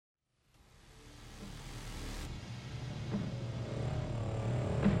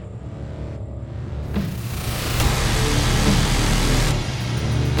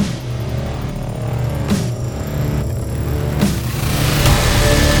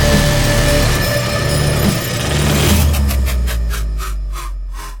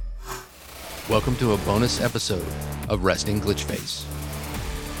Welcome to a bonus episode of Resting Glitchface,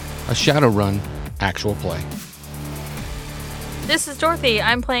 a Shadowrun actual play. This is Dorothy.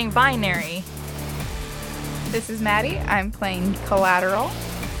 I'm playing Binary. This is Maddie. I'm playing Collateral.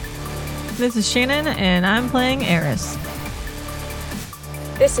 This is Shannon, and I'm playing Eris.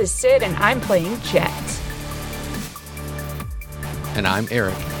 This is Sid, and I'm playing Jet. And I'm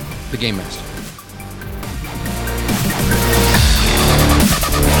Eric, the Game Master.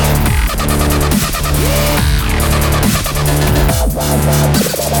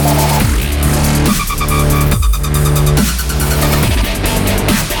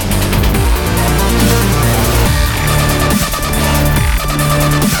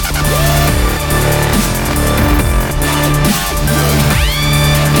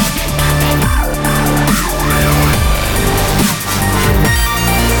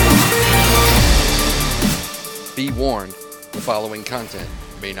 Be warned, the following content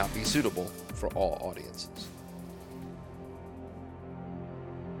may not be suitable for all audiences.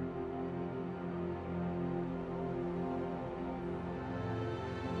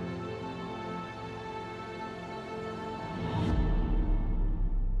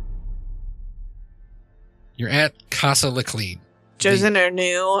 You're at Casa Leclerc. Joe's in her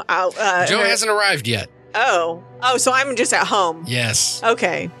new... Joe hasn't arrived yet. Oh, so I'm just at home. Yes.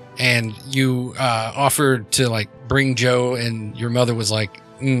 Okay. And you offered to bring Joe, and your mother was like,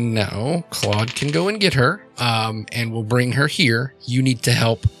 no, Claude can go and get her, and we'll bring her here. You need to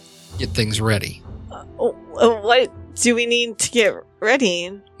help get things ready. What do we need to get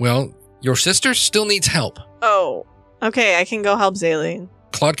ready? Well, your sister still needs help. Oh, okay, I can go help Zaylee.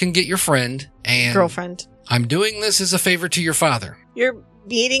 Claude can get your friend, and Girlfriend. I'm doing this as a favor to your father. You're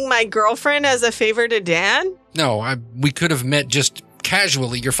meeting my girlfriend as a favor to Dad? No, we could have met just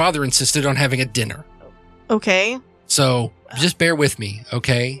casually. Your father insisted on having a dinner. Okay. So just bear with me,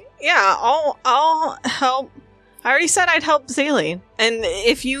 okay? Yeah, I'll help. I already said I'd help Zaylee. And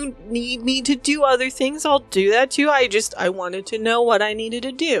if you need me to do other things, I'll do that too. I wanted to know what I needed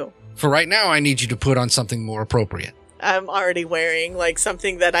to do. For right now, I need you to put on something more appropriate. I'm already wearing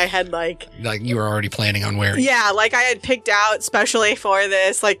something that I had Like you were already planning on wearing. Yeah, I had picked out specially for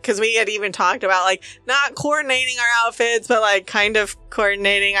this, because we had even talked about not coordinating our outfits, but kind of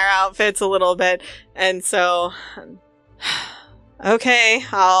coordinating our outfits a little bit. And so, okay,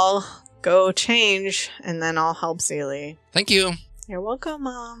 I'll go change and then I'll help Zaylee. Thank you. You're welcome,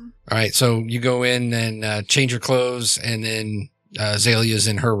 Mom. All right, so you go in and change your clothes, and then Zalia's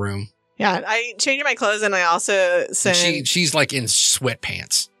in her room. Yeah, I changed my clothes, and I also sent... She's in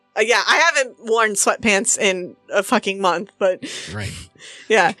sweatpants. Yeah, I haven't worn sweatpants in a fucking month, but... Right.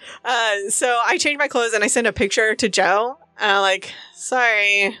 Yeah. So I changed my clothes, and I sent a picture to Joe. And I'm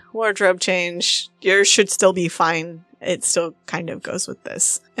sorry, wardrobe change. Yours should still be fine. It still kind of goes with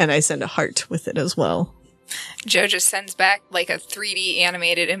this. And I send a heart with it as well. Joe just sends back a 3D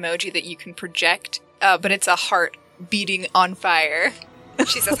animated emoji that you can project, but it's a heart beating on fire.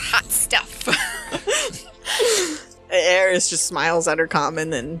 She says hot stuff. Eris just smiles at her comm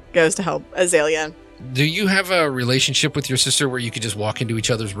and then goes to help Azalea. Do you have a relationship with your sister where you could just walk into each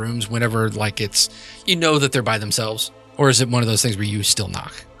other's rooms whenever it's, that they're by themselves? Or is it one of those things where you still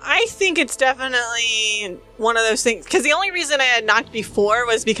knock? I think it's definitely one of those things. Because the only reason I had knocked before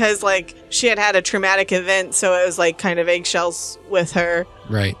was because she had a traumatic event. So it was kind of eggshells with her.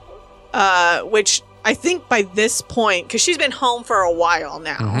 Right. Which... I think by this point, because she's been home for a while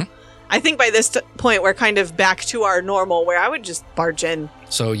now, I think by this point we're kind of back to our normal where I would just barge in.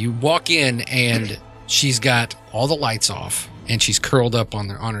 So you walk in and she's got all the lights off and she's curled up on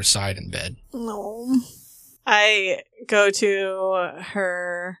her side in bed. No. I go to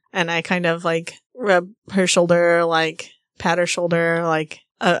her and I kind of rub her shoulder, pat her shoulder,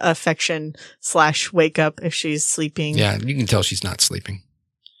 affection / wake up if she's sleeping. Yeah, you can tell she's not sleeping.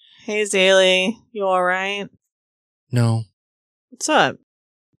 Hey, Zaylee, you all right? No. What's up?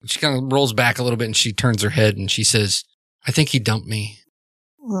 She kind of rolls back a little bit and she turns her head and she says, I think he dumped me.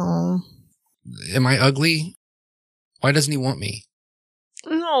 Oh. Am I ugly? Why doesn't he want me?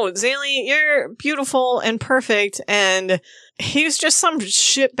 No, Zaylee, you're beautiful and perfect, and he's just some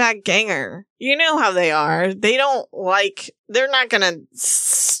shitbag ganger. You know how they are. They're not gonna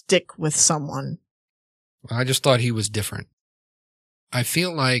stick with someone. I just thought he was different. I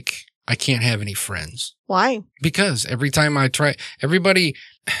feel like I can't have any friends. Why? Because every time I try, everybody,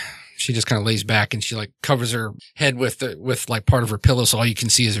 she just kind of lays back and she covers her head with part of her pillow, so all you can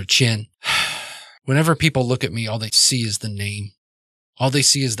see is her chin. Whenever people look at me, all they see is the name. All they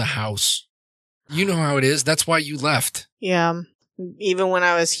see is the house. You know how it is. That's why you left. Yeah. Even when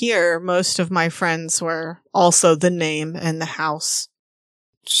I was here, most of my friends were also the name and the house.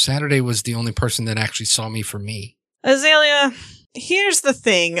 Saturday was the only person that actually saw me for me. Azalea, here's the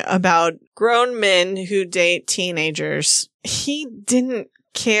thing about grown men who date teenagers. He didn't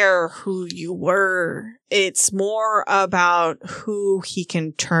care who you were. It's more about who he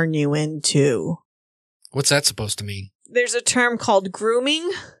can turn you into. What's that supposed to mean? There's a term called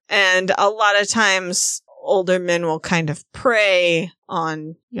grooming, and a lot of times older men will kind of prey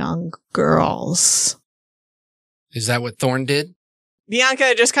on young girls. Is that what Thorn did?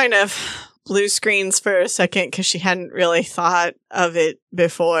 Bianca just kind of blue screens for a second because she hadn't really thought of it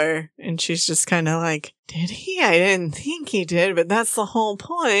before. And she's just kind of like, did he? I didn't think he did, but that's the whole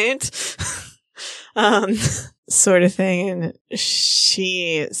point. Sort of thing. And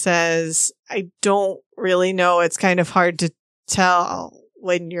she says, I don't really know. It's kind of hard to tell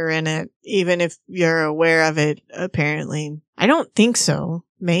when you're in it, even if you're aware of it, apparently. I don't think so.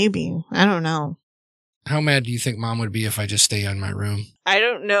 Maybe. I don't know. How mad do you think Mom would be if I just stay in my room? I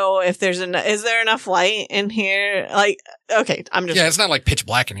don't know if there's is there enough light in here? Like, okay, I'm just... Yeah, it's not like pitch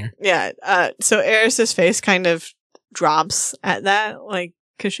black in here. Yeah, so Eris's face kind of drops at that, like,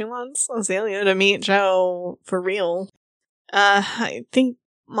 because she wants Azalea to meet Joe for real. I think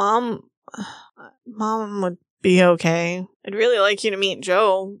Mom would be okay. I'd really like you to meet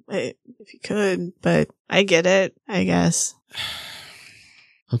Joe, if you could, but I get it, I guess.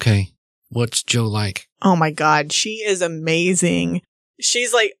 Okay. What's Joe like? Oh my god, she is amazing.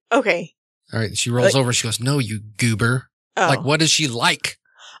 She's like, okay. All right, she rolls over. She goes, no, you goober. Oh. Like, what is she like?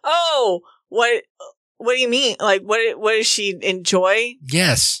 Oh, what do you mean? Like, what does she enjoy?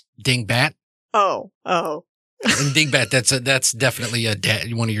 Yes, dingbat. Oh. And dingbat, that's definitely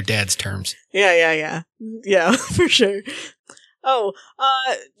one of your dad's terms. Yeah, for sure. Oh,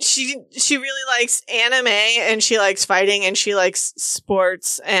 she really likes anime, and she likes fighting, and she likes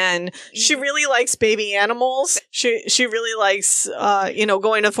sports, and she really likes baby animals. She really likes,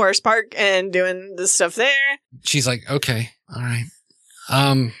 going to Forest Park and doing the stuff there. She's like, okay, all right.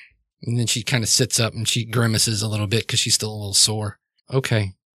 And then she kind of sits up and she grimaces a little bit because she's still a little sore.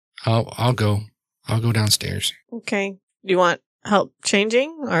 Okay, I'll go downstairs. Okay. Do you want help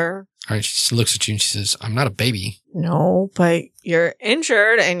changing, or? All right, she looks at you and she says, I'm not a baby. No, but you're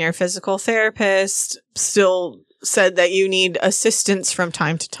injured and your physical therapist still said that you need assistance from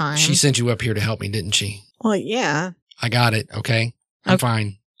time to time. She sent you up here to help me, didn't she? Well, yeah. I got it, okay? I'm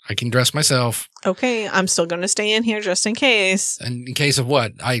fine. I can dress myself. Okay, I'm still going to stay in here just in case. And in case of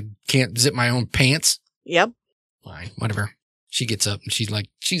what? I can't zip my own pants? Yep. Fine, whatever. She gets up and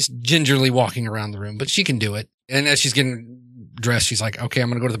she's gingerly walking around the room, but she can do it. And as she's getting dressed, she's like, okay, I'm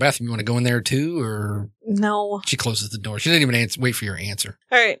going to go to the bathroom. You want to go in there too? Or no. She closes the door. She didn't even wait for your answer.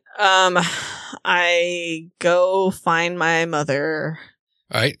 All right. I go find my mother.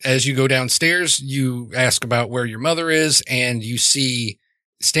 All right. As you go downstairs, you ask about where your mother is, and you see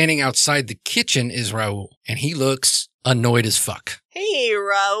standing outside the kitchen is Raul, and he looks annoyed as fuck. Hey,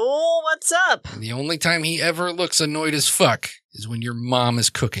 Raul, what's up? And the only time he ever looks annoyed as fuck is when your mom is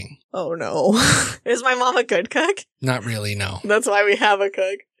cooking. Oh, no. Is my mom a good cook? Not really, no. That's why we have a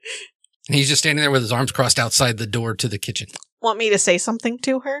cook. And he's just standing there with his arms crossed outside the door to the kitchen. Want me to say something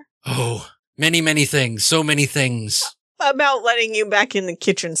to her? Oh, many, many things. So many things. About letting you back in the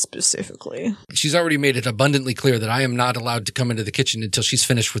kitchen specifically. She's already made it abundantly clear that I am not allowed to come into the kitchen until she's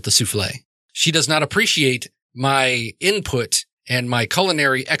finished with the souffle. She does not appreciate my input and my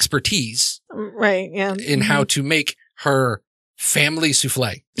culinary expertise. Right, yeah. In how to make her family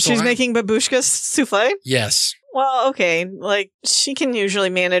souffle. She's making babushka's souffle? Yes. Well, okay. Like, she can usually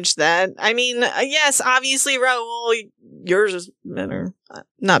manage that. I mean, yes, obviously, Raul, yours is better.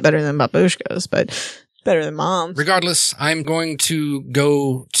 Not better than babushka's, but better than Mom's. Regardless, I'm going to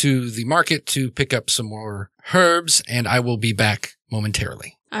go to the market to pick up some more herbs, and I will be back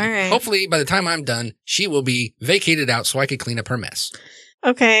momentarily. All right. Hopefully, by the time I'm done, she will be vacated out so I can clean up her mess.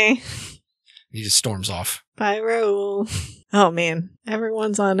 Okay. He just storms off. Bye, Raul. Oh, man.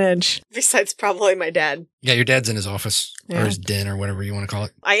 Everyone's on edge. Besides probably my dad. Yeah, your dad's in his office. Yeah. Or his den, or whatever you want to call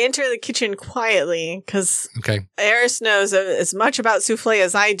it. I enter the kitchen quietly, because Eris knows as much about souffle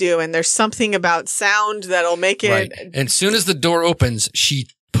as I do, and there's something about sound that'll make it... Right. And as soon as the door opens, she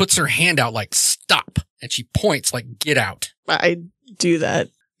puts her hand out like, stop. And she points like, get out. I do that.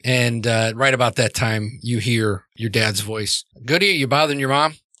 And right about that time, you hear your dad's voice. Goody, you bothering your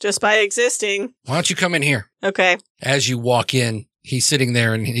mom? Just by existing. Why don't you come in here? Okay. As you walk in, he's sitting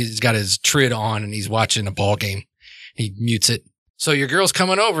there and he's got his trid on and he's watching a ball game. He mutes it. So your girl's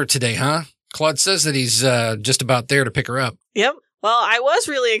coming over today, huh? Claude says that he's just about there to pick her up. Yep. Well, I was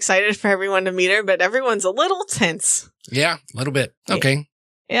really excited for everyone to meet her, but everyone's a little tense. Yeah, a little bit. Okay.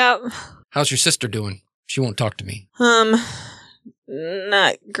 Yep. How's your sister doing? She won't talk to me.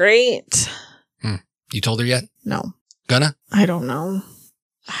 not great. You told her yet? No, Gonna? I don't know.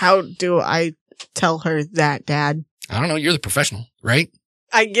 How do I tell her that, Dad? I don't know. You're the professional, right?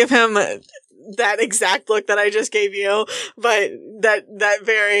 I give him that exact look that I just gave you, but that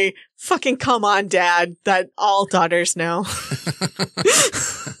very fucking come on, Dad, that all daughters know.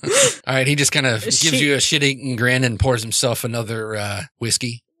 All right. He just kind of gives you a shit-eating grin and pours himself another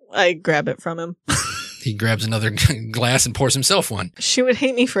whiskey. I grab it from him. He grabs another glass and pours himself one. She would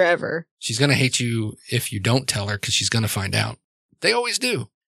hate me forever. She's going to hate you if you don't tell her because she's going to find out. They always do.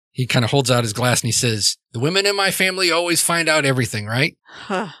 He kind of holds out his glass and he says, the women in my family always find out everything, right?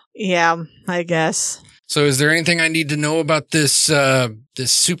 Yeah, I guess. So is there anything I need to know about this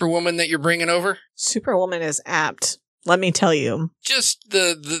this superwoman that you're bringing over? Superwoman is apt. Let me tell you. Just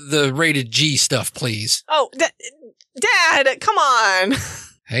the rated G stuff, please. Oh, Dad, come on.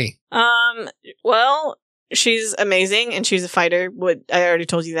 Hey. Well, she's amazing and she's a fighter. I already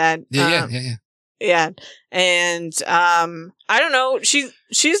told you that. Yeah. Yeah. And I don't know.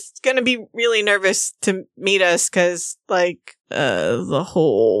 She's gonna be really nervous to meet us because like the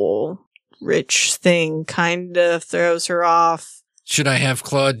whole rich thing kind of throws her off. Should I have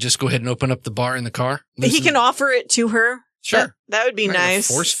Claude just go ahead and open up the bar in the car? He can offer it to her. Sure. That would be I'm not gonna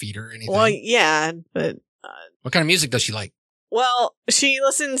nice. Force feed her or anything. Well, yeah, but What kind of music does she like? well, she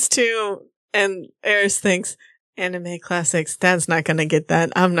listens to and Eris thinks anime classics. Dad's not gonna get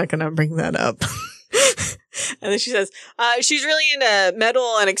that. I'm not gonna bring that up. And then she says, she's really into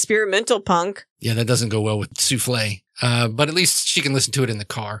metal and experimental punk. Yeah, that doesn't go well with souffle. But at least she can listen to it in the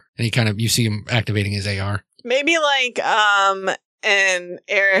car. And you see him activating his AR. Maybe like, and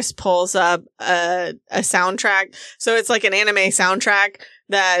Eris pulls up a soundtrack. So it's like an anime soundtrack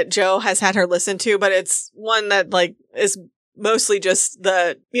that Joe has had her listen to, but it's one that like is mostly just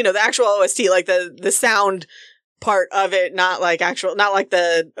the actual OST, like the sound part of it, not like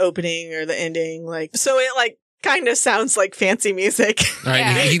the opening or the ending. Like, so it like kind of sounds like fancy music. All right.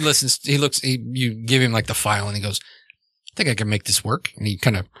 Yeah. He listens, you give him like the file and he goes, I think I can make this work. And he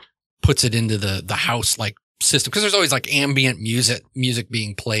kind of puts it into the house like system. Cause there's always like ambient music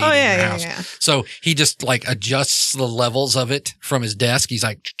being played in the house. Yeah. So he just like adjusts the levels of it from his desk. He's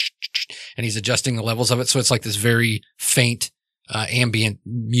like, and he's adjusting the levels of it. So it's like this very faint, ambient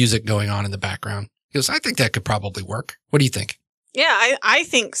music going on in the background. He goes, I think that could probably work. What do you think? Yeah, I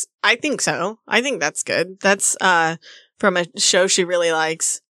think so. I think that's good. That's from a show she really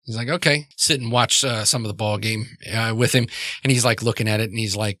likes. He's like, okay, sit and watch some of the ball game with him. And he's like looking at it and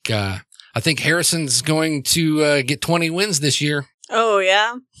he's like, I think Harrison's going to get 20 wins this year. Oh,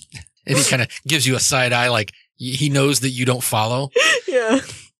 yeah? And he kind of gives you a side eye like he knows that you don't follow. Yeah.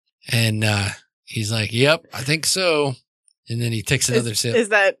 And he's like, yep, I think so. And then he takes another sip. Is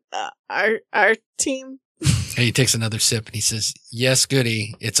that our team? And he takes another sip and he says, yes,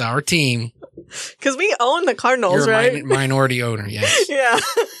 Goody, it's our team. Because we own the Cardinals, You're a right? minority owner, yes. Yeah.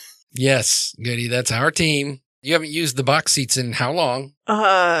 Yes, Goody, that's our team. You haven't used the box seats in how long?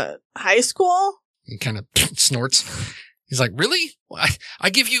 High school? He kind of snorts. He's like, really? I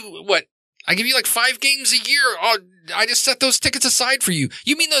give you what? I give you like 5 games a year. Oh, I just set those tickets aside for you.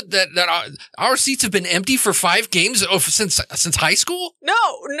 You mean that our seats have been empty for 5 games since high school?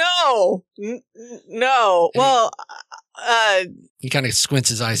 No. Well, he kind of squints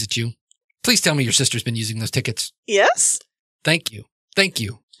his eyes at you. Please tell me your sister's been using those tickets. yes. Thank you.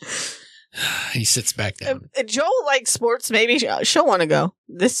 He sits back down. Joe likes sports. Maybe she'll want to go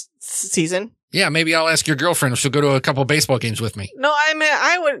this season. Yeah, maybe I'll ask your girlfriend if she'll go to a couple baseball games with me. No,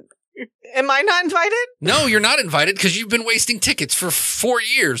 I would. Am I not invited? No, you're not invited because you've been wasting tickets for 4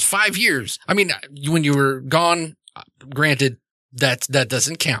 years, 5 years. I mean, when you were gone, granted, that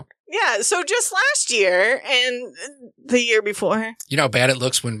doesn't count. Yeah, so just last year and the year before. You know how bad it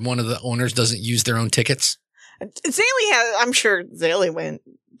looks when one of the owners doesn't use their own tickets? Zaley has, I'm sure Zaley went,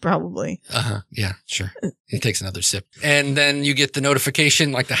 probably. Yeah, sure. He takes another sip. And then you get the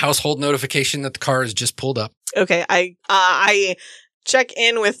notification, like the household notification that the car is just pulled up. Okay, I check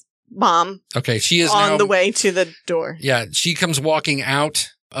in with Mom. Okay, she is on now the way to the door. Yeah, she comes walking out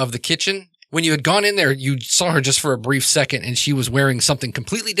of the kitchen. When you had gone in there, you saw her just for a brief second, and she was wearing something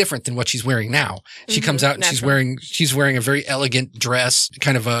completely different than what she's wearing now. She comes out and she's wearing a very elegant dress,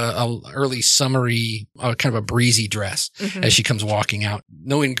 kind of a early summery, kind of a breezy dress as she comes walking out.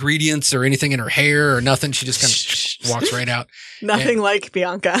 No ingredients or anything in her hair or nothing. She just kind of walks right out. Nothing like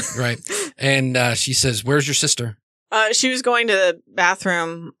Bianca. Right. And she says, "Where's your sister?" She was going to the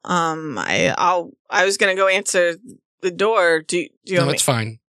bathroom. I was gonna go answer the door. Do you No, want me? it's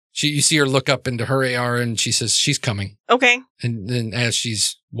fine. You see her look up into her AR and she says, she's coming. Okay. And then as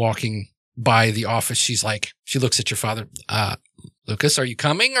she's walking by the office, she looks at your father. Lucas, are you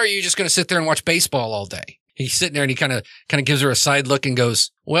coming, or are you just going to sit there and watch baseball all day? He's sitting there and he kind of gives her a side look and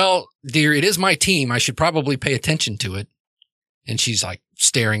goes, well, dear, it is my team. I should probably pay attention to it. And she's like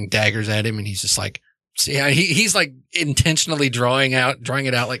staring daggers at him, and he's just like, yeah, he's like intentionally drawing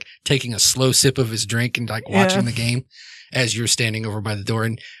it out, like taking a slow sip of his drink and like watching the game as you're standing over by the door.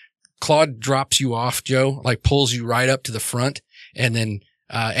 And Claude drops you off, Joe, like pulls you right up to the front. And then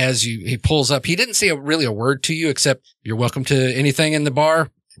as he pulls up, he didn't say really a word to you except you're welcome to anything in the bar,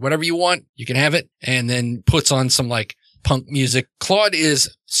 whatever you want, you can have it. And then puts on some like punk music. Claude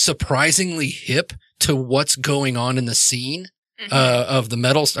is surprisingly hip to what's going on in the scene. Of the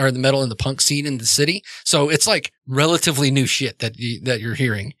metal and the punk scene in the city. So it's like relatively new shit that you're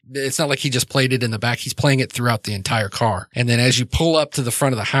hearing. It's not like he just played it in the back. He's playing it throughout the entire car. And then as you pull up to the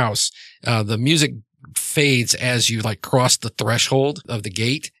front of the house, the music fades as you like cross the threshold of the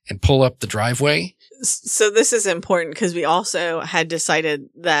gate and pull up the driveway. So this is important because we also had decided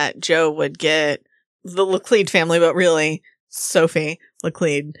that Joe would get the Laclede family, but really Sophie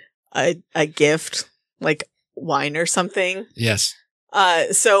Laclede, a gift, like wine or something. Yes.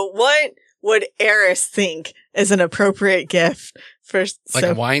 So what would Eris think is an appropriate gift for like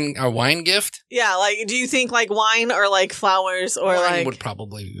a wine gift? Yeah, like do you think like wine or like flowers or wine like would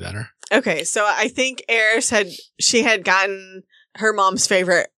probably be better. Okay, so I think Eris had gotten her mom's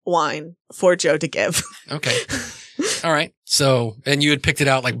favorite wine for Joe to give. Okay. All right. So, and you had picked it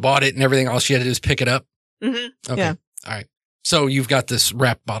out, like bought it and everything. All she had to do is pick it up. Mm-hmm. Okay. Yeah. All right. So you've got this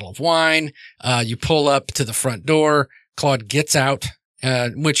wrapped bottle of wine. You pull up to the front door. Claude gets out,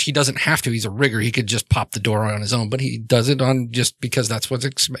 which he doesn't have to. He's a rigger. He could just pop the door on his own, but he does it on just because that's what's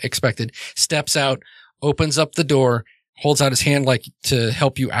expected. Steps out, opens up the door, holds out his hand like to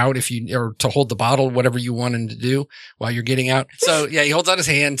help you out or to hold the bottle, whatever you want him to do while you're getting out. So yeah, he holds out his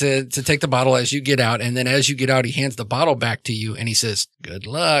hand to take the bottle as you get out. And then as you get out, he hands the bottle back to you and he says, good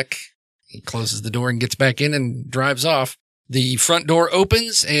luck. He closes the door and gets back in and drives off. The front door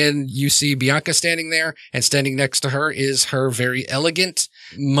opens and you see Bianca standing there, and standing next to her is her very elegant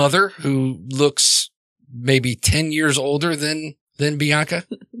mother who looks maybe 10 years older than Bianca.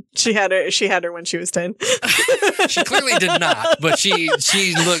 She had her when she was 10. She clearly did not, but she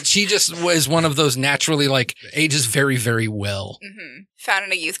just was one of those naturally like ages very, very well. Mm-hmm. Found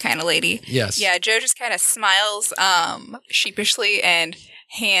in a youth kind of lady. Yes. Yeah, Joe just kind of smiles sheepishly and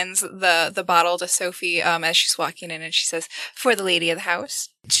hands the bottle to Sophie as she's walking in, and she says, for the lady of the house.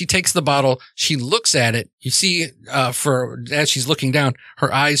 She takes the bottle. She looks at it. You see, as she's looking down,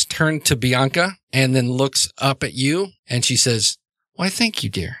 her eyes turn to Bianca and then looks up at you, and she says, why, thank you,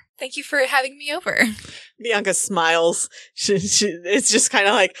 dear. Thank you for having me over. Bianca smiles. It's just kind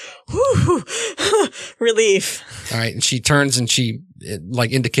of like, whew, relief. All right. And she turns and she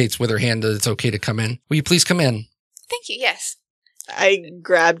like indicates with her hand that it's okay to come in. Will you please come in? Thank you. Yes. I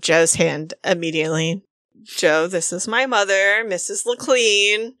grab Joe's hand immediately. Joe, this is my mother, Mrs.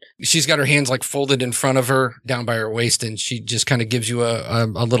 Laclede. She's got her hands like folded in front of her down by her waist, and she just kind of gives you a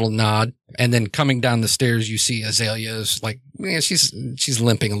little nod. And then coming down the stairs, you see Azalea's like, she's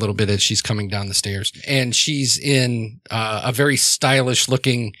limping a little bit as she's coming down the stairs. And she's in a very stylish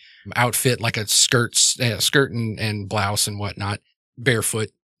looking outfit, like a skirt and blouse and whatnot, barefoot.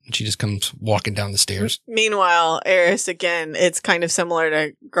 She just comes walking down the stairs. Meanwhile, Eris, again, it's kind of similar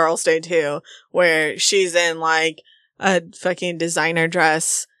to Girls' Day 2, where she's in like a fucking designer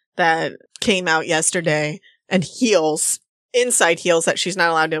dress that came out yesterday and heels, inside heels that she's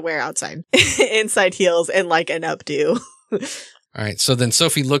not allowed to wear outside. Inside heels and like an updo. All right. So then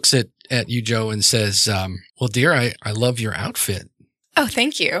Sophie looks at you, Joe, and says, well, dear, I love your outfit. Oh,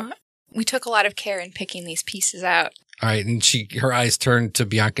 thank you. We took a lot of care in picking these pieces out. All right. And her eyes turn to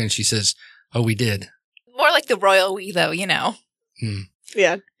Bianca and she says, oh, we did. More like the royal we, though, you know.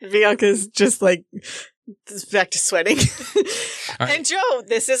 Yeah. Bianca's just like back to sweating. Right. And Joe,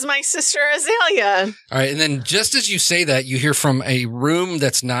 this is my sister Azalea. All right. And then just as you say that, you hear from a room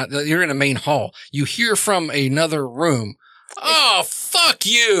that's not, you're in a main hall. You hear from another room, oh, fuck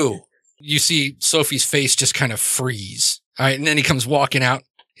you. You see Sophie's face just kind of freeze. All right. And then he comes walking out.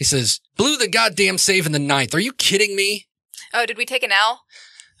 He says, blew the goddamn save in the ninth. Are you kidding me? Oh, did we take an L?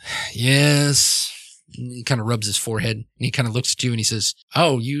 Yes. He kind of rubs his forehead and he kind of looks at you and he says,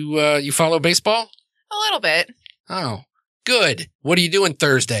 oh, you follow baseball? A little bit. Oh, good. What are you doing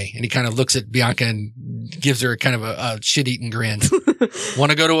Thursday? And he kind of looks at Bianca and gives her kind of a shit-eating grin.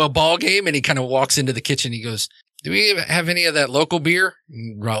 Want to go to a ball game? And he kind of walks into the kitchen. He goes, do we have any of that local beer?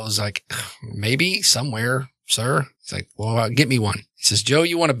 And Rollo's like, maybe somewhere, sir. He's like, well, get me one. He says, Joe,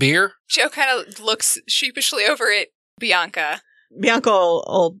 you want a beer? Joe kind of looks sheepishly over at Bianca. Bianca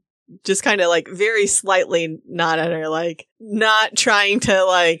will just kind of like very slightly nod at her, like not trying to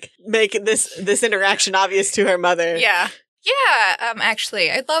like make this interaction obvious to her mother. Yeah. Yeah, actually,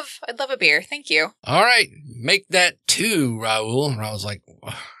 I'd love a beer. Thank you. All right, make that 2, Raul. Raul's like,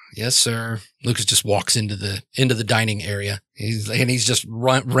 yes, sir. Lucas just walks into the dining area. He's just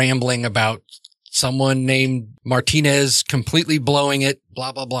rambling about someone named Martinez completely blowing it,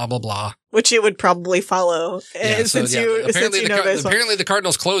 blah, blah, blah, blah, blah. Which you would probably follow. Apparently the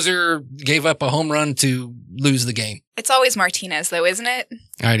Cardinals closer gave up a home run to lose the game. It's always Martinez, though, isn't it?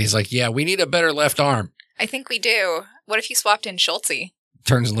 All right, he's like, yeah, we need a better left arm. I think we do. What if you swapped in Schultze?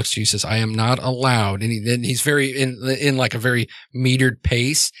 Turns and looks to you, says, I am not allowed. And he's very in like a very metered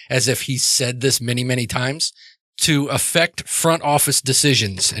pace, as if he's said this many, many times, to affect front office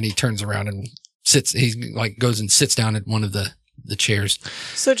decisions. And he turns around and goes and sits down at one of the chairs.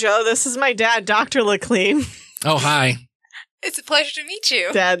 So, Joe, this is my dad, Dr. LeClean. Oh, hi. It's a pleasure to meet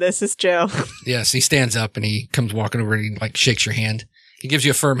you. Dad, this is Joe. Yes, he stands up and he comes walking over and he like shakes your hand. He gives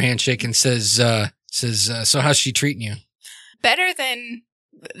you a firm handshake and says, so how's she treating you? Better than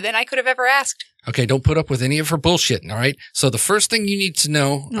I could have ever asked. Okay, don't put up with any of her bullshit, all right? So the first thing you need to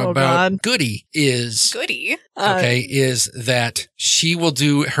know about God. Goody is... Goody? Is that she will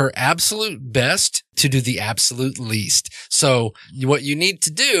do her absolute best to do the absolute least. So what you need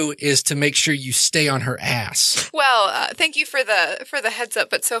to do is to make sure you stay on her ass. Well, thank you for the heads up,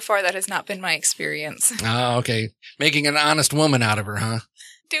 but so far that has not been my experience. Oh, okay. Making an honest woman out of her, huh?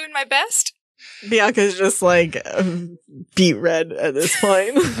 Doing my best. Bianca's just like beet red at this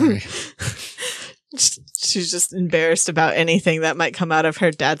point. Right. She's just embarrassed about anything that might come out of her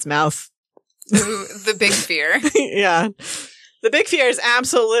dad's mouth. Ooh, the big fear. Yeah. The big fear is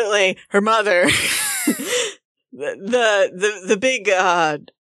absolutely her mother. the big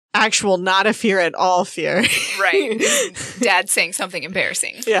actual not a fear at all fear. Right. Dad saying something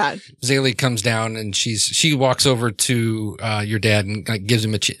embarrassing. Yeah. Zaylee comes down and she walks over to your dad and like, gives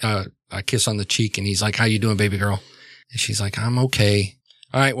him a kiss on the cheek, and he's like, how you doing, baby girl? And she's like, I'm okay.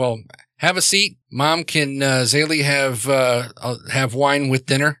 All right, well, have a seat. Mom, can Zaylee have wine with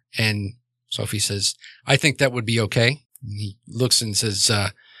dinner? And Sophie says, I think that would be okay. And he looks and says,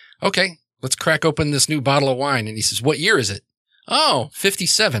 okay, let's crack open this new bottle of wine. And he says, what year is it? Oh,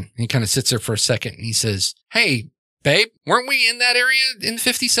 57. And he kind of sits there for a second and he says, hey, babe, weren't we in that area in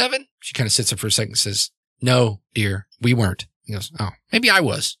 57? She kind of sits there for a second and says, no, dear, we weren't. He goes, oh, maybe I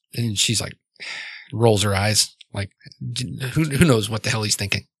was. And she's like, rolls her eyes. Like, who knows what the hell he's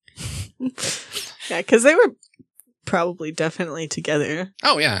thinking? Yeah, because they were probably definitely together.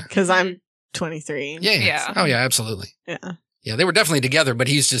 Oh, yeah. Because I'm 23. Yeah. Oh, yeah, absolutely. Yeah. Yeah, they were definitely together, but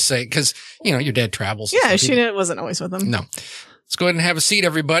he's just saying, because, your dad travels. Yeah, she wasn't always with him. No. Let's go ahead and have a seat,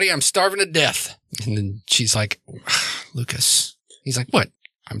 everybody. I'm starving to death. And then she's like, Lucas. He's like, what?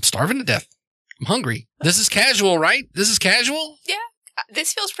 I'm starving to death. I'm hungry. This is casual, right? This is casual? Yeah.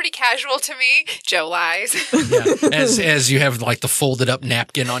 This feels pretty casual to me. Joe lies. Yeah. As you have like the folded up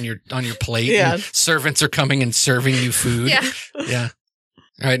napkin on your plate. Yeah. And servants are coming and serving you food. Yeah. Yeah.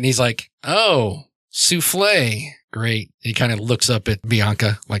 All right. And he's like, oh, souffle. Great. He kind of looks up at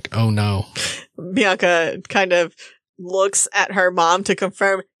Bianca like, oh no. Bianca kind of looks at her mom to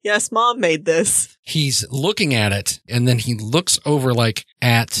confirm, yes, Mom made this. He's looking at it and then he looks over like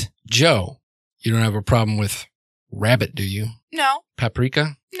at Joe. You don't have a problem with rabbit, do you? No.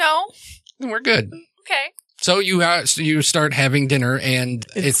 Paprika? No. We're good. Okay. So you start having dinner and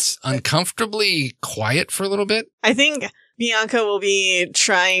it's uncomfortably quiet for a little bit. I think Bianca will be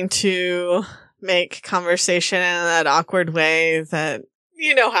trying to make conversation in that awkward way that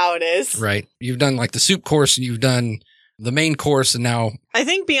you know how it is. Right. You've done like the soup course and you've done the main course and now. I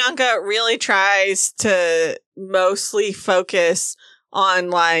think Bianca really tries to mostly focus on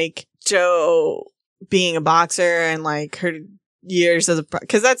like Joe being a boxer and like her years as a,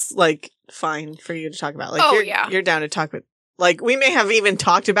 because that's like fine for you to talk about. Like, you're down to talk with, like, we may have even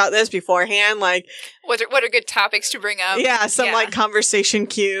talked about this beforehand. Like, what are good topics to bring up? Yeah, like conversation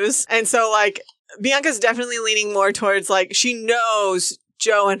cues. And so like Bianca's definitely leaning more towards like she knows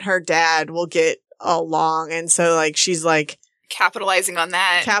Joe and her dad will get along, and so like she's like capitalizing on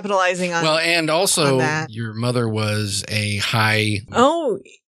that. Well, and also your mother was a high. Oh.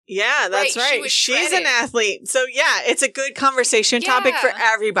 Yeah, that's right. She's an athlete. So yeah, it's a good conversation topic for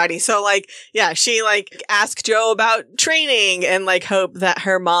everybody. So like, yeah, she like asked Joe about training and like hope that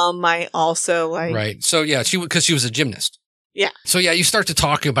her mom might also like. Right. So yeah, because she was a gymnast. So yeah, you start to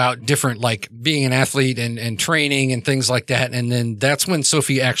talk about different, like being an athlete and training and things like that. And then that's when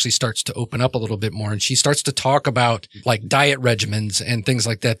Sophie actually starts to open up a little bit more. And she starts to talk about like diet regimens and things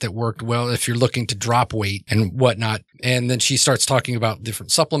like that worked well if you're looking to drop weight and whatnot. And then she starts talking about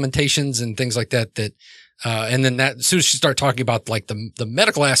different supplementations and things like that. And then as soon as she starts talking about like the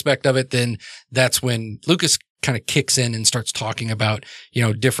medical aspect of it, then that's when Lucas kind of kicks in and starts talking about,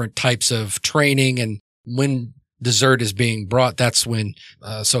 different types of training. And when dessert is being brought, that's when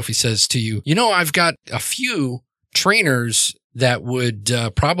Sophie says to you, I've got a few trainers that would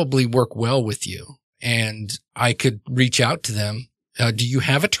probably work well with you, and I could reach out to them. Do you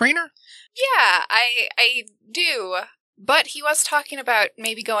have a trainer? Yeah, I do. But he was talking about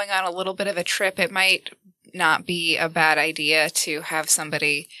maybe going on a little bit of a trip. It might not be a bad idea to have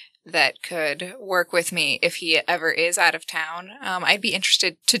somebody that could work with me if he ever is out of town. I'd be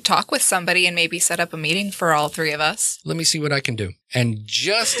interested to talk with somebody and maybe set up a meeting for all three of us. Let me see what I can do. And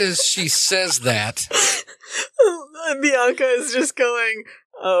just as she says that, Bianca is just going,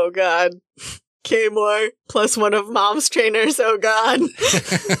 oh God, K-More plus one of Mom's trainers. Oh God.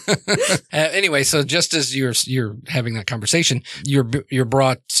 Anyway, so just as you're having that conversation, you're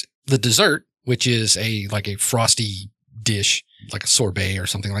brought the dessert, which is a frosty dish, like a sorbet or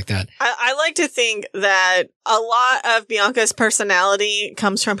something like that. I like to think that a lot of Bianca's personality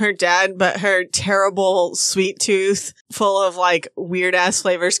comes from her dad, but her terrible sweet tooth full of like weird ass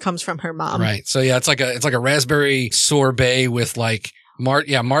flavors comes from her mom. Right. So yeah, it's like a raspberry sorbet with like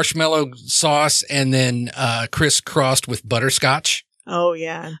marshmallow sauce and then crisscrossed with butterscotch. Oh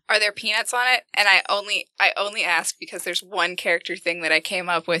yeah. Are there peanuts on it? And I only ask because there's one character thing that I came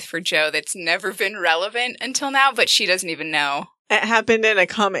up with for Jo that's never been relevant until now, but she doesn't even know. It happened in a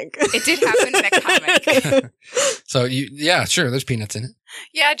comic. It did happen in a comic. So sure, there's peanuts in it.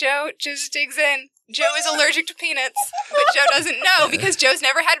 Yeah, Jo just digs in. Jo is allergic to peanuts, but Jo doesn't know because Jo's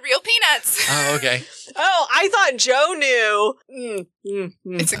never had real peanuts. Oh, okay. Oh, I thought Jo knew.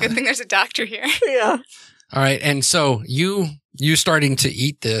 It's a good thing there's a doctor here. Yeah. All right, and so you starting to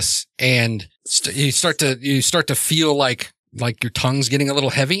eat this, and you start to feel like your tongue's getting a little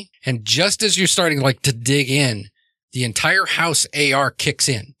heavy, and just as you're starting like to dig in, the entire house AR kicks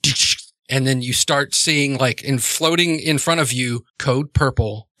in, and then you start seeing like floating in front of you code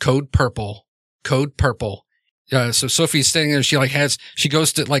purple, code purple, code purple. So Sophie's standing there. She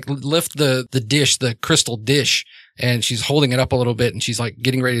goes to like lift the dish, the crystal dish, and she's holding it up a little bit, and she's like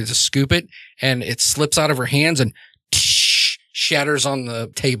getting ready to scoop it, and it slips out of her hands and shatters on the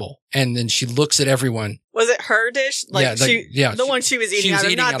table. And then she looks at everyone. Was it her dish? The one she was eating out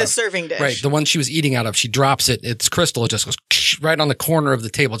of, not the serving dish. Right, the one she was eating out of. She drops it. It's crystal. It just goes right on the corner of the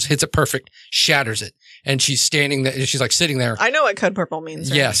table. Just hits it perfect, shatters it. And she's standing there. She's like sitting there. I know what code purple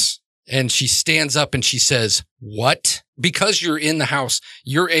means. Right? Yes. And she stands up and she says, "What?" Because you're in the house,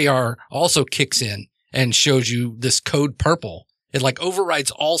 your AR also kicks in and shows you this code purple. It like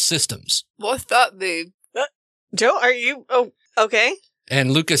overrides all systems. What's that, babe? Jo, are you... Oh, okay.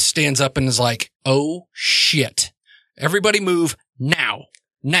 And Lucas stands up and is like, "Oh, shit. Everybody move now.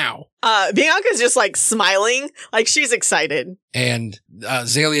 Now." Bianca's just like smiling, like she's excited. And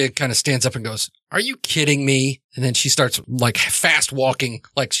Zalia kind of stands up and goes, "Are you kidding me?" And then she starts like fast walking,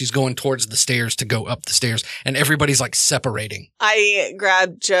 like she's going towards the stairs to go up the stairs. And everybody's like separating. I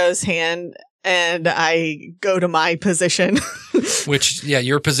grab Jo's hand and I go to my position. Which, yeah,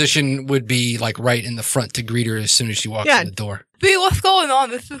 your position would be like right in the front to greet her as soon as she walks in the door. Babe, what's going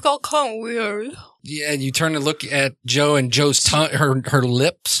on? This is all kind of weird. Yeah, and you turn to look at Jo, and Jo's tongue, her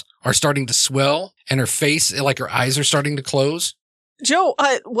lips are starting to swell, and her face, like her eyes are starting to close. Jo,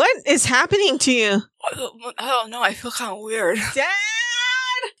 what is happening to you? I don't know. I feel kind of weird. Dad!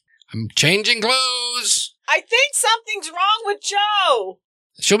 I'm changing clothes. I think something's wrong with Jo.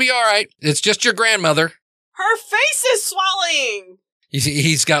 She'll be all right. It's just your grandmother. Her face is swelling.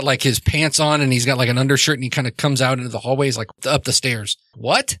 He's got like his pants on, and he's got like an undershirt, and he kind of comes out into the hallways, like up the stairs.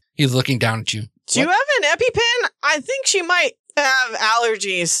 What? He's looking down at you. Do you have an EpiPen? I think she might have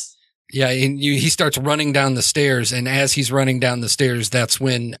allergies. Yeah, and he starts running down the stairs, and as he's running down the stairs, that's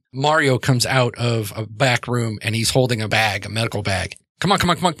when Mario comes out of a back room, and he's holding a bag, a medical bag. Come on.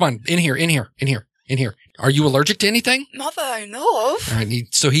 In here. Are you allergic to anything? Not that I know of. All right,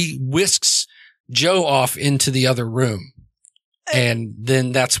 so he whisks Jo off into the other room, and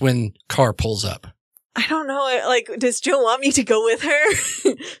then that's when car pulls up. I don't know. Like, does Jo want me to go with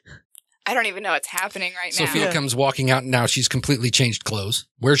her? I don't even know what's happening right now. Sophia comes walking out, and now she's completely changed clothes.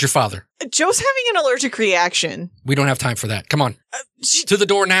 Where's your father? Joe's having an allergic reaction. We don't have time for that. Come on. To the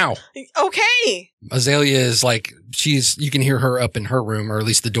door now. Okay. Azalea is like, you can hear her up in her room, or at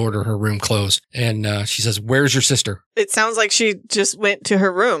least the door to her room close. And she says, where's your sister? It sounds like she just went to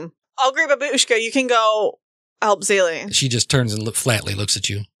her room. Great, Babushka, you can go help Zaylee. She just turns and flatly looks at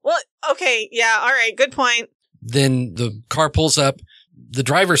you. Well, okay. Yeah. All right. Good point. Then the car pulls up. The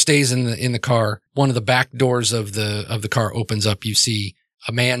driver stays in the car. One of the back doors of the car opens up. You see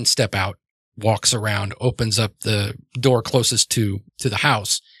a man step out, walks around, opens up the door closest to the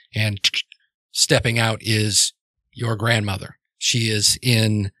house, and stepping out is your grandmother. She is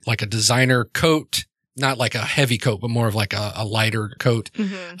in like a designer coat, not like a heavy coat, but more of like a lighter coat.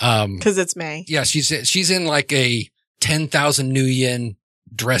 Because it's May. Yeah, she's in like a 10,000 new yen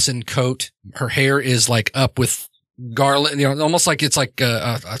dress and coat. Her hair is like up with garland, almost like it's like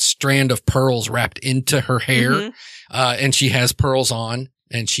a strand of pearls wrapped into her hair. And she has pearls on,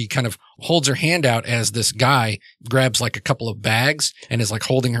 and she kind of holds her hand out as this guy grabs like a couple of bags and is like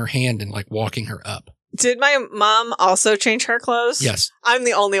holding her hand and like walking her up. Did my mom also change her clothes? Yes. I'm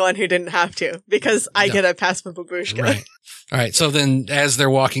the only one who didn't have to because I get a pass with Babushka. Right. All right. So then as they're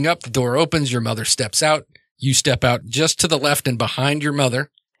walking up, the door opens, your mother steps out. You step out just to the left and behind your mother.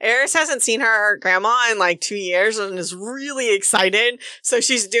 Eris hasn't seen her grandma in like 2 years and is really excited. So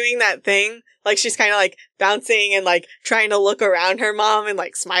she's doing that thing. Like she's kind of like bouncing and like trying to look around her mom and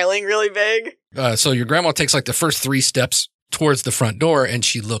like smiling really big. So your grandma takes like the first 3 steps towards the front door, and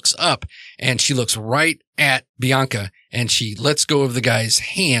she looks up and she looks right at Bianca, and she lets go of the guy's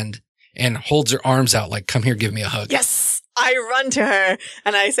hand and holds her arms out like, come here, give me a hug. Yes. I run to her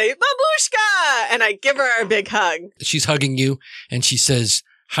and I say, Babushka! And I give her a big hug. She's hugging you and she says,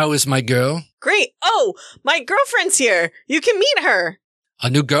 how is my girl? Great. Oh, my girlfriend's here. You can meet her. A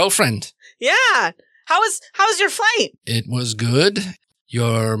new girlfriend. Yeah. How was your flight? It was good.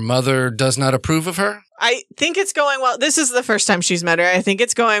 Your mother does not approve of her? I think it's going well. This is the first time she's met her. I think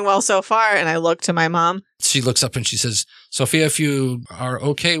it's going well so far. And I look to my mom. She looks up and she says, Sophia, if you are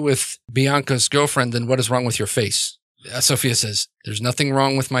okay with Bianca's girlfriend, then what is wrong with your face? Sophia says, there's nothing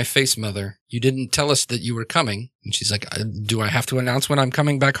wrong with my face, mother. You didn't tell us that you were coming. And she's like, do I have to announce when I'm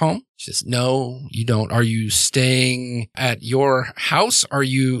coming back home? She says, no, you don't. Are you staying at your house?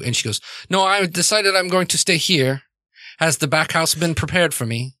 And she goes, no, I decided I'm going to stay here. Has the back house been prepared for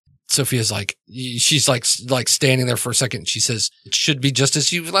me? Sophia's like, she's like standing there for a second. She says, it should be just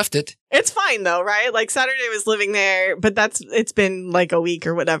as you've left it. It's fine though, right? Like Saturday was living there, but it's been like a week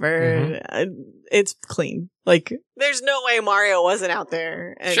or whatever. It's clean. Like there's no way Mario wasn't out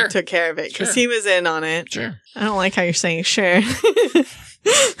there and took care of it because he was in on it. Sure. I don't like how you're saying sure.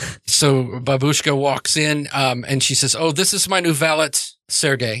 So Babushka walks in, and she says, oh, this is my new valet,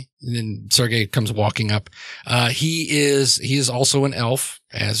 Sergey. And then Sergey comes walking up. He is also an elf,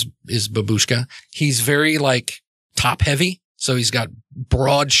 as is Babushka. He's very like top heavy. So he's got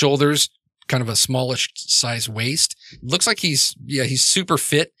broad shoulders, kind of a smallish size waist. Looks like he's super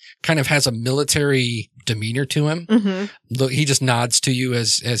fit, kind of has a military demeanor to him. Look, he just nods to you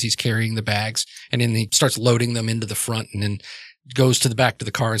as he's carrying the bags, and then he starts loading them into the front, and then goes to the back of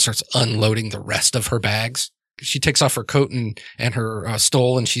the car and starts unloading the rest of her bags. She takes off her coat and her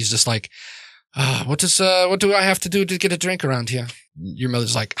stole, and she's just like, what do I have to do to get a drink around here? Your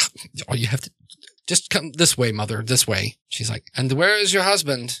mother's like, oh, you have to just come this way, mother, this way. She's like, and where is your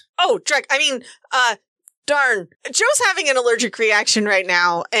husband? Oh, Drek, darn. Joe's having an allergic reaction right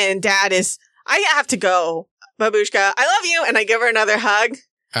now, and I have to go. Babushka, I love you. And I give her another hug.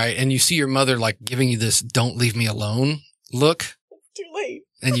 All right. And you see your mother like giving you this don't leave me alone look. Too late.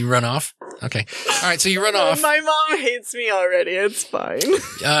 And you run off. Okay. All right. So you run off. My mom hates me already. It's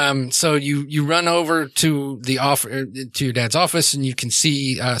fine. So you run over to to your dad's office, and you can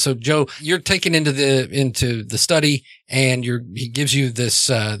see, so Joe, you're taken into the study, and he gives you this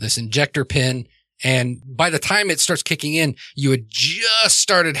injector pin. And by the time it starts kicking in, you had just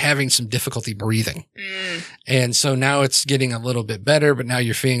started having some difficulty breathing. And so now it's getting a little bit better, but now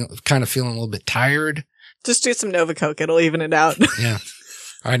you're feeling a little bit tired. Just do some Nova Coke. It'll even it out. Yeah.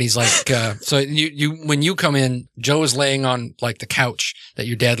 All right. He's like, so when you come in, Joe is laying on like the couch that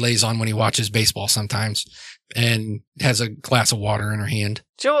your dad lays on when he watches baseball sometimes, and has a glass of water in her hand.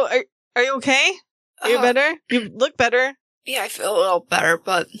 Joe, are you okay? Are you better? You look better. Yeah, I feel a little better,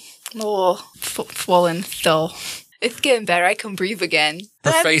 but I'm a little swollen still. It's getting better. I can breathe again.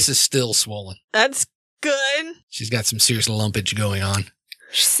 Her face is still swollen. That's good. She's got some serious lumpage going on.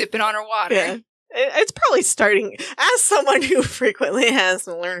 She's sipping on her water. Yeah. It's probably starting, as someone who frequently has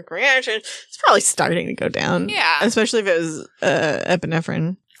an allergic reaction, it's probably starting to go down. Yeah. Especially if it was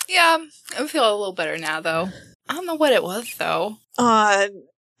epinephrine. Yeah, I feel a little better now, though. I don't know what it was, though.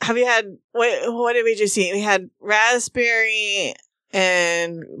 Have you had, what did we just eat? We had raspberry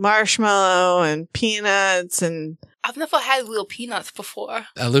and marshmallow and peanuts and... I've never had real peanuts before.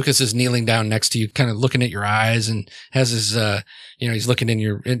 Lucas is kneeling down next to you, kind of looking at your eyes, and has his, he's looking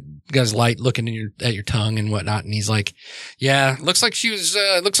in got his light looking at your tongue and whatnot. And he's like, yeah, looks like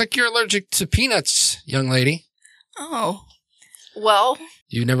you're allergic to peanuts, young lady. Oh, well.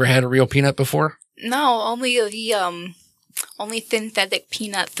 You never had a real peanut before? No, only synthetic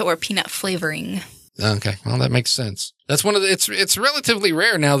peanuts or peanut flavoring. Okay, well, that makes sense. That's it's relatively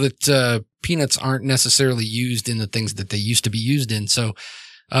rare now that peanuts aren't necessarily used in the things that they used to be used in. So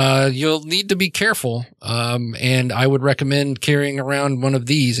you'll need to be careful. And I would recommend carrying around one of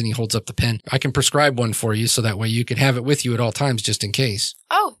these. And he holds up the pen. I can prescribe one for you so that way you can have it with you at all times just in case.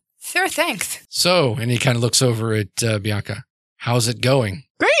 Oh, sure, thanks. So, and he kind of looks over at Bianca. How's it going?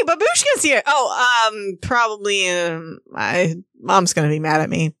 Great, Babushka's here. Oh, probably my mom's going to be mad at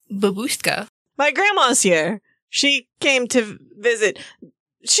me. Babushka? My grandma's here. She came to visit.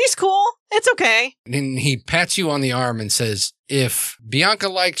 She's cool. It's okay. And he pats you on the arm and says, if Bianca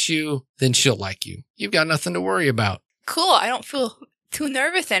likes you, then she'll like you. You've got nothing to worry about. Cool. I don't feel too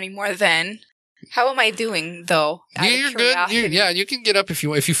nervous anymore then. How am I doing, though? Yeah, you're good. You can get up if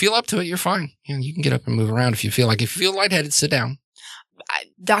you feel up to it, you're fine. Yeah, you can get up and move around if you feel like. If you feel lightheaded, sit down.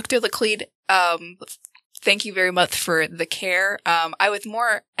 Dr. Laclede, thank you very much for the care. I was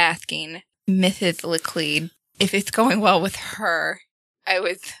more asking Mrs. Laclede if it's going well with her. I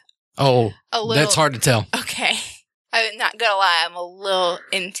was that's hard to tell. Okay. I'm not gonna lie, I'm a little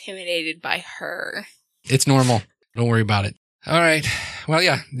intimidated by her. It's normal. Don't worry about it. All right. Well,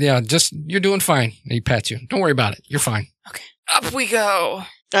 yeah, just, you're doing fine. He pats you. Don't worry about it. You're fine. Okay. Up we go.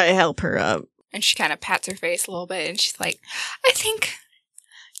 I help her up. And she kind of pats her face a little bit, and she's like, I think,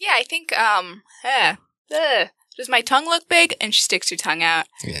 does my tongue look big? And she sticks her tongue out.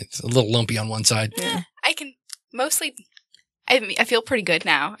 Yeah, it's a little lumpy on one side. Yeah. I can mostly, I feel pretty good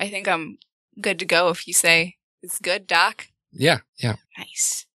now. I think I'm good to go if you say it's good, Doc. Yeah.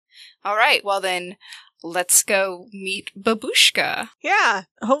 Nice. All right, well then, let's go meet Babushka. Yeah,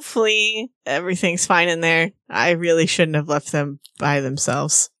 hopefully everything's fine in there. I really shouldn't have left them by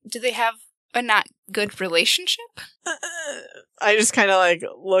themselves. Do they have a not good relationship? I just kind of like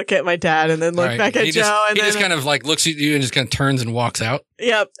look at my dad and then look back at Joe. He just kind of like looks at you and just kind of turns and walks out.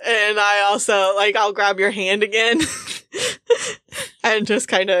 Yep. And I also I'll grab your hand again and just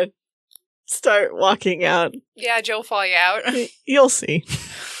kind of start walking out. Yeah, Joe will follow you out. You'll see.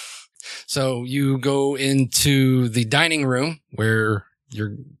 So you go into the dining room where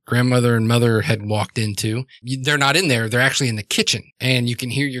your grandmother and mother had walked into. They're not in there. They're actually in the kitchen. And you can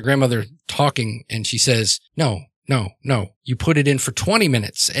hear your grandmother talking. And she says, no. You put it in for 20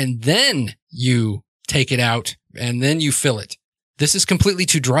 minutes and then you take it out and then you fill it. This is completely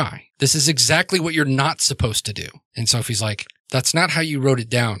too dry. This is exactly what you're not supposed to do. And Sophie's like, that's not how you wrote it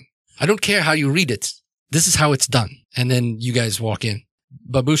down. I don't care how you read it. This is how it's done. And then you guys walk in.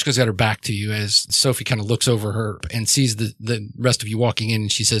 Babushka's got her back to you as Sophie kind of looks over her and sees the rest of you walking in.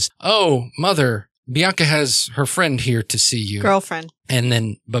 And she says, oh, mother, Bianca has her friend here to see you. Girlfriend. And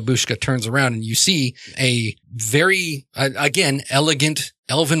then Babushka turns around and you see a very, again, elegant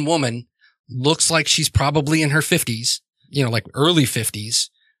elven woman. Looks like she's probably in her 50s, like early 50s.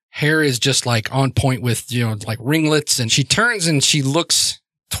 Hair is just like on point with, like ringlets. And she turns and she looks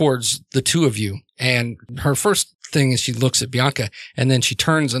towards the two of you. And her first thing is she looks at Bianca and then she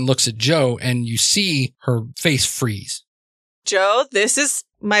turns and looks at Joe and you see her face freeze. Joe, this is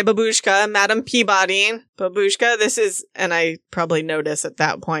my Babushka, Madam Peabody. Babushka, this is, and I probably notice at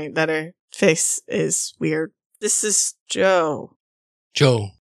that point that her face is weird. This is Joe.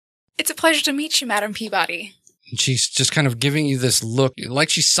 Joe. It's a pleasure to meet you, Madam Peabody. And she's just kind of giving you this look like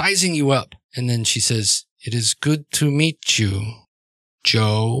she's sizing you up. And then she says, it is good to meet you,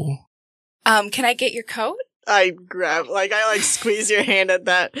 Joe. Can I get your coat? I grab, I squeeze your hand at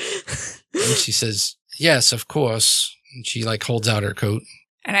that. And she says, yes, of course. And she holds out her coat.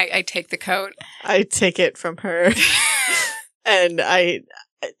 And I take the coat. I take it from her. And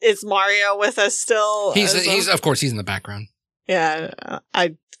is Mario with us still? He's of course, he's in the background. Yeah.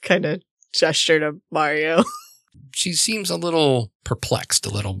 I kind of gesture to Mario. She seems a little perplexed,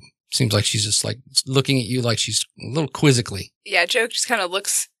 seems like she's just looking at you like she's a little quizzically. Yeah, Joe just kind of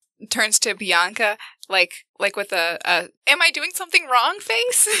turns to Bianca, like with a am I doing something wrong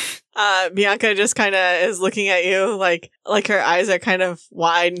face? Bianca just kind of is looking at you like her eyes are kind of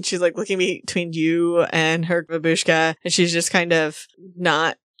wide and she's looking between you and her Babushka and she's just kind of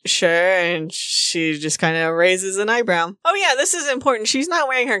not Sure, and she just kind of raises an eyebrow. Oh yeah, this is important. She's not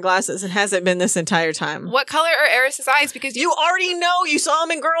wearing her glasses and hasn't been this entire time. What color are Eris's eyes? Because You already know. You saw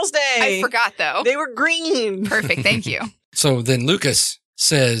them in Girls' Day. I forgot though. They were green. Perfect. Thank you. So then Lucas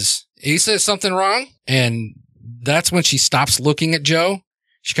says, Issa, is something wrong? And that's when she stops looking at Joe.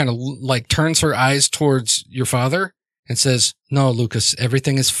 She kind of like turns her eyes towards your father and says, no, Lucas,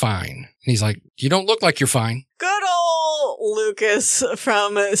 everything is fine. And he's like, you don't look like you're fine. Good old Lucas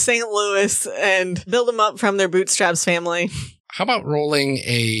from St. Louis and build them up from their bootstraps family. How about rolling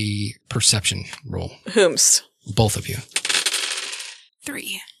a perception roll? Whomst. Both of you.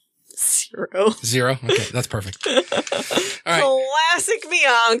 3. 0. 0? Okay, that's perfect. All right. Classic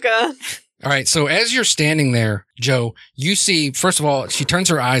Bianca. All right. So as you're standing there, Joe, you see, first of all, she turns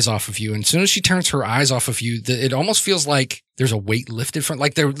her eyes off of you. And as soon as she turns her eyes off of you, it almost feels like there's a weight lifted from,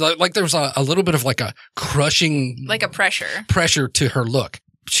 like there was a little bit of like a crushing, Like a pressure to her look.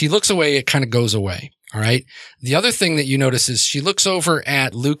 She looks away. It kind of goes away. All right. The other thing that you notice is she looks over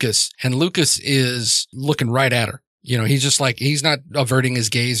at Lucas, and Lucas is looking right at her. You know, he's just like, he's not averting his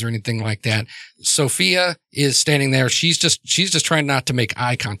gaze or anything like that. Sophia is standing there. She's just trying not to make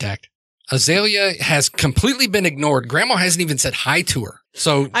eye contact. Azalea has completely been ignored. Grandma hasn't even said hi to her.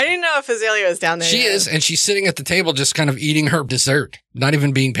 So I didn't know if Azalea was down there. she yet. is, and she's sitting at the table just kind of eating her dessert, not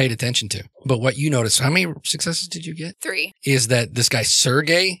even being paid attention to. But what you notice, how many successes did you get? 3. Is that this guy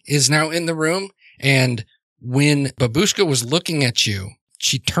Sergey is now in the room. And when Babushka was looking at you,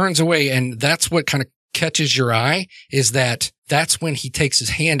 she turns away, and that's what kind of catches your eye, is that's when he takes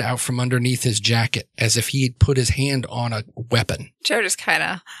his hand out from underneath his jacket as if he had put his hand on a weapon. Joe just kind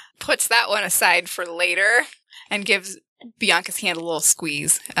of puts that one aside for later and gives Bianca's hand a little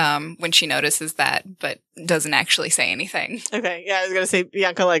squeeze when she notices that, but doesn't actually say anything. Okay, yeah, I was gonna say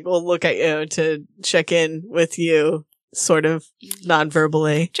Bianca will look at you to check in with you, sort of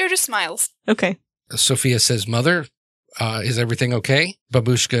non-verbally. Joe just smiles. Okay. Sophia says, Mother, is everything okay?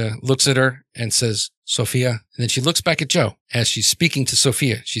 Babushka looks at her and says, Sophia. And then she looks back at Joe. As she's speaking to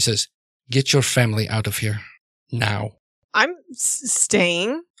Sophia, she says, get your family out of here now. I'm staying.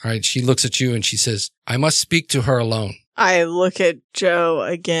 All right. She looks at you and she says, I must speak to her alone. I look at Joe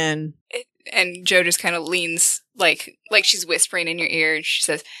again. And Joe just kind of leans like she's whispering in your ear. And she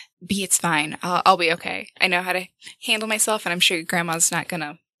says, B, it's fine. I'll be okay. I know how to handle myself, and I'm sure your grandma's not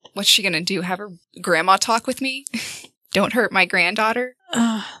gonna... What's she gonna do? Have her grandma talk with me? Don't hurt my granddaughter.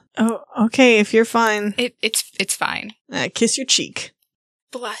 Oh, okay. If you're fine, It's fine. kiss your cheek,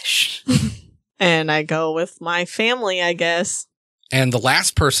 Blush. and I go with my family, I guess. And the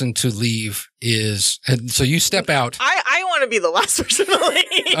last person to leave is, and so you step out. I want to be the last person to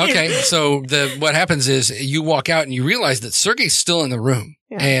leave. Okay. So what happens is you walk out and you realize that Sergey's still in the room.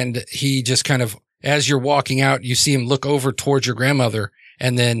 Yeah. And he just kind of, as you're walking out, you see him look over towards your grandmother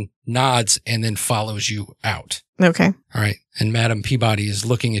and then nods and then follows you out. Okay. All right. And Madame Peabody is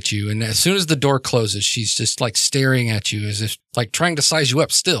looking at you. And as soon as the door closes, she's just like staring at you as if like trying to size you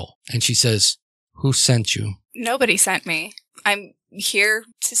up still. And she says, who sent you? Nobody sent me. I'm here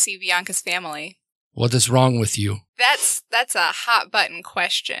to see Bianca's family. What is wrong with you? That's a hot button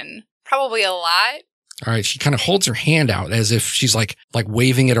question. Probably a lot. All right. She kind of holds her hand out as if she's like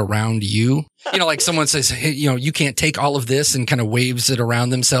waving it around you. You know, like someone says, hey, you know, you can't take all of this, and kind of waves it around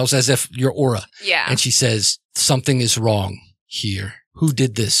themselves as if your aura. Yeah. And she says, something is wrong here. Who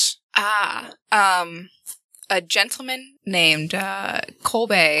did this? A gentleman named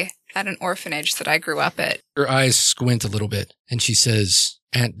Colby at an orphanage that I grew up at. Her eyes squint a little bit and she says,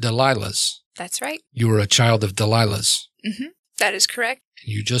 Aunt Delilah's. That's right. You were a child of Delilah's. Mm-hmm. That is correct.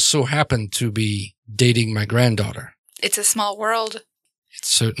 You just so happened to be dating my granddaughter. It's a small world. It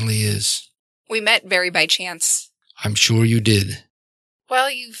certainly is. We met very by chance. I'm sure you did. Well,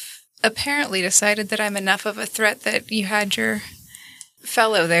 you've apparently decided that I'm enough of a threat that you had your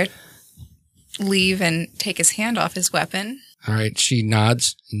fellow there leave and take his hand off his weapon. All right. She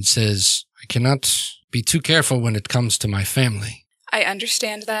nods and says, I cannot be too careful when it comes to my family. I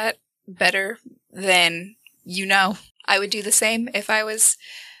understand that better than you know. I would do the same if I was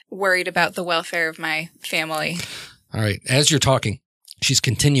worried about the welfare of my family. All right. As you're talking, she's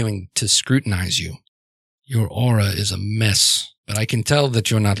continuing to scrutinize you. Your aura is a mess, but I can tell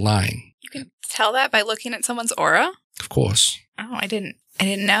that you're not lying. You can tell that by looking at someone's aura? Of course. Oh, I didn't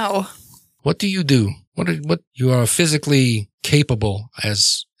know. What do you do? What you are physically capable,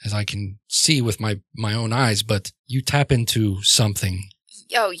 as I can see with my own eyes, but you tap into something.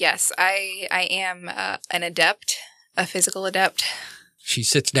 Oh, yes. I am an adept, a physical adept. She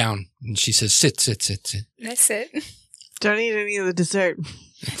sits down and she says, sit. That's it. Don't eat any of the dessert.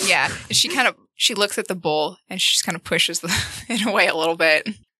 Yeah. She looks at the bowl and she just kind of pushes it away a little bit.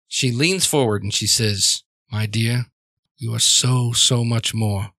 She leans forward and she says, my dear, you are so much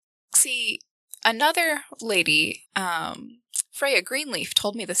more. See, another lady, Freya Greenleaf,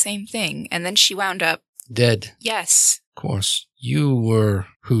 told me the same thing, and then she wound up... Dead. Yes. Of course. You were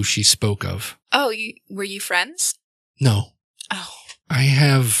who she spoke of. Oh, were you friends? No. Oh. I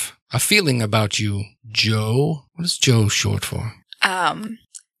have a feeling about you, Joe. What is Joe short for?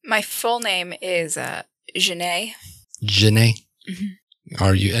 My full name is Janae. Janae? Mm-hmm.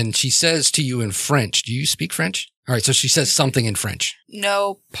 Are you? And she says to you in French. Do you speak French? All right, so she says something in French.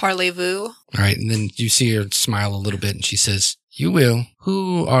 No, parlez-vous. All right, and then you see her smile a little bit, and she says, you will.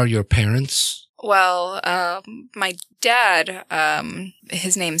 Who are your parents? Well, my dad,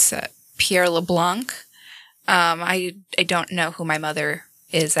 his name's Pierre LeBlanc. I don't know who my mother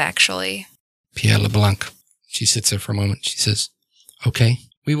is, actually. Pierre LeBlanc. She sits there for a moment. She says, okay,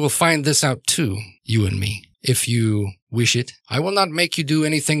 we will find this out too, you and me. If you wish it, I will not make you do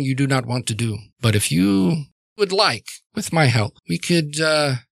anything you do not want to do. But if you would like, with my help, we could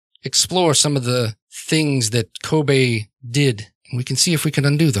explore some of the things that Kobe did, and we can see if we can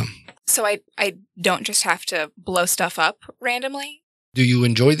undo them. So I don't just have to blow stuff up randomly? Do you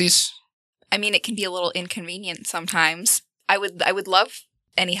enjoy these? I mean, it can be a little inconvenient sometimes. I would love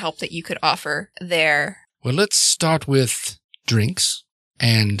any help that you could offer there. Well, let's start with drinks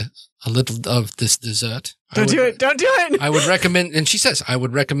and a little of this dessert. Don't do it. I would recommend, and she says, I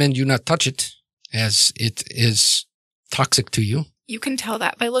would recommend you not touch it, as it is toxic to you. You can tell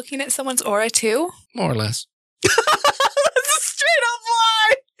that by looking at someone's aura, too? More or less. That's a straight up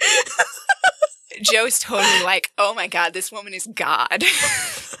lie. Joe's totally like, oh my god, this woman is God.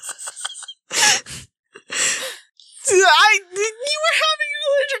 You were having an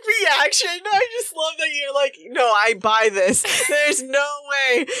allergic reaction. I just love that you're like, no, I buy this. There's no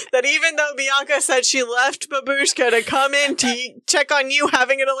way that even though Bianca said she left Babushka to come in to check on you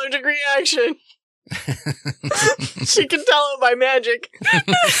having an allergic reaction, she can tell it by magic.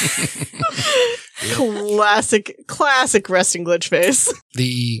 Classic resting glitch face.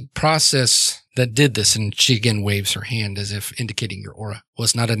 The process that did this, and she again waves her hand as if indicating your aura,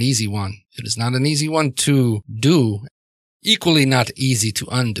 was not an easy one. It is not an easy one to do, equally not easy to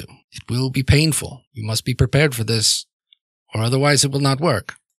undo. It will be painful. You must be prepared for this, or otherwise it will not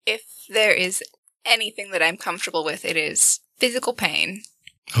work. If there is anything that I'm comfortable with, it is physical pain.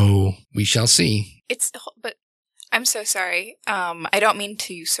 Oh, we shall see. But I'm so sorry. I don't mean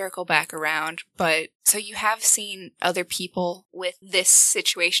to circle back around, but so you have seen other people with this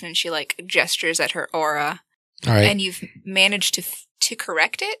situation, and she like gestures at her aura. All right. And you've managed to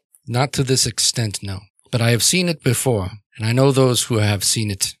correct it? Not to this extent, no. But I have seen it before, and I know those who have seen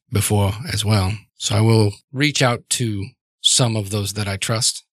it before as well. So I will reach out to some of those that I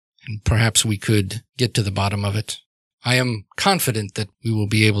trust, and perhaps we could get to the bottom of it. I am confident that we will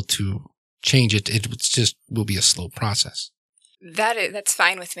be able to change it. It just will be a slow process. That's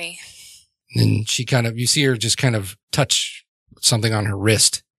fine with me. And you see her just kind of touch something on her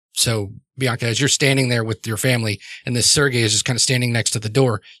wrist. So Bianca, as you're standing there with your family, and this Sergei is just kind of standing next to the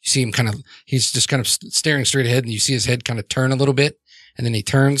door, you see him he's just kind of staring straight ahead, and you see his head kind of turn a little bit, and then he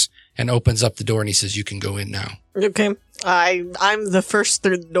turns and opens up the door, and he says, you can go in now. Okay. I'm the first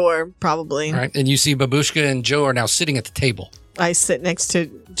through the door, probably. All right. And you see Babushka and Joe are now sitting at the table. I sit next to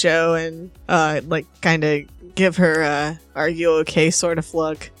Joe and kind of give her a "Are you okay?" sort of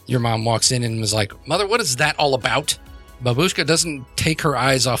look. Your mom walks in and was like, Mother, what is that all about? Babushka doesn't take her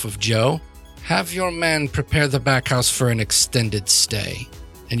eyes off of Joe. Have your man prepare the back house for an extended stay.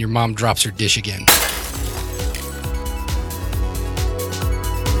 And your mom drops her dish again.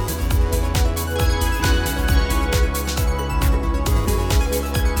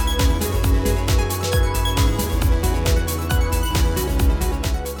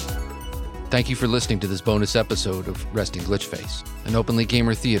 Thank you for listening to this bonus episode of Resting Glitch Face, an Openly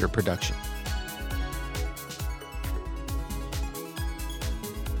Gamer Theater production.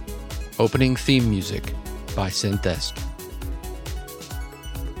 Opening theme music by Synthesk.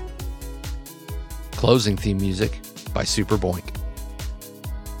 Closing theme music by Super Boink.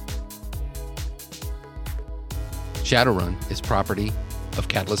 Shadowrun is property of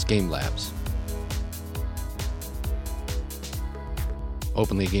Catalyst Game Labs.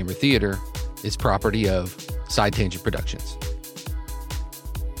 Openly Gamer Theater is property of Side Tangent Productions.